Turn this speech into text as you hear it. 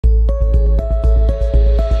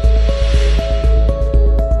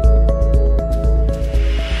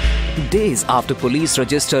Days after police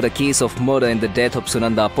registered a case of murder in the death of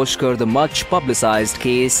Sunanda Pushkar, the much-publicised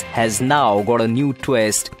case has now got a new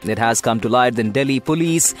twist. It has come to light that Delhi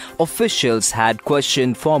police officials had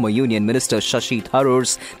questioned former Union Minister Shashi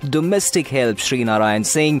Tharoor's domestic help Shri Narayan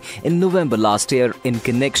Singh in November last year in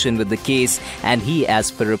connection with the case, and he,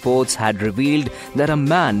 as per reports, had revealed that a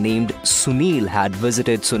man named Sunil had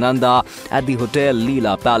visited Sunanda at the Hotel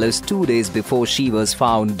Leela Palace 2 days before she was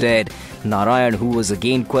found dead. Narayan, who was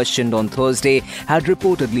again questioned on Thursday, had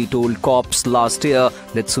reportedly told cops last year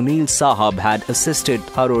that Sunil Sahab had assisted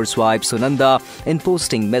Tharoor's wife Sunanda in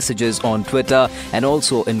posting messages on Twitter and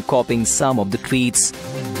also in copying some of the tweets.